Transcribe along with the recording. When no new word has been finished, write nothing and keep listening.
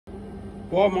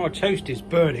while my toast is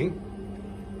burning,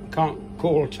 I can't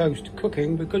call toast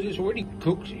cooking because it's already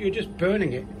cooked, you're just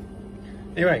burning it.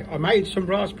 Anyway, I made some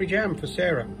raspberry jam for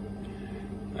Sarah,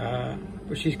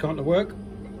 but she's gone to work,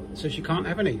 so she can't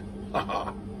have any.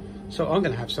 So I'm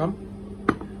going to have some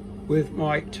with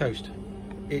my toast.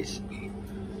 It's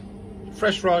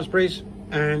fresh raspberries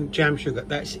and jam sugar,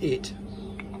 that's it.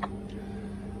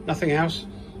 Nothing else,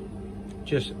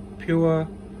 just pure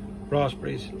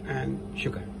raspberries and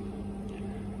sugar.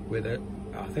 With it,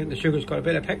 I think the sugar's got a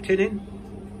bit of pectin in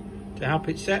to help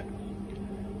it set.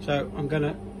 So I'm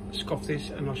gonna scoff this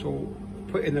and I shall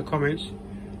put in the comments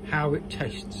how it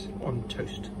tastes on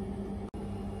toast.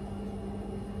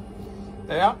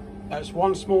 There, that's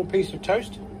one small piece of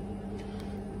toast.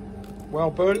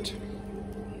 Well burnt.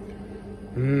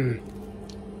 Mmm.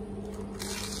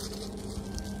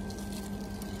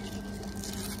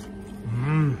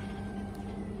 Mmm.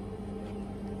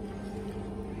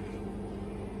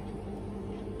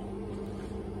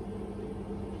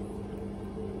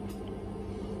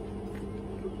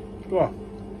 Wow,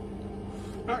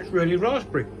 that's really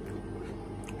raspberry.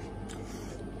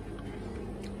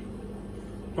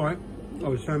 Alright, I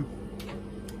was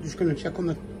just going to check on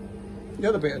the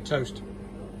other bit of toast.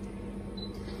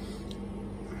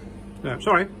 Yeah,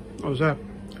 sorry, I was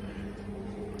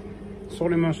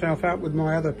sorting myself out with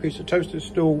my other piece of toast that's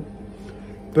still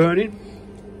burning.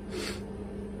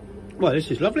 Well, this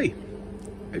is lovely.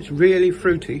 It's really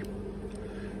fruity.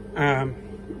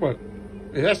 Well,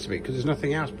 it has to be because there's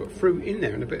nothing else but fruit in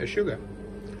there and a bit of sugar.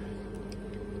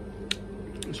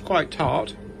 It's quite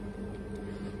tart,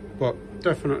 but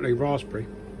definitely raspberry.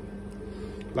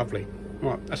 Lovely.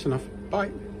 Right, that's enough.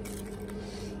 Bye.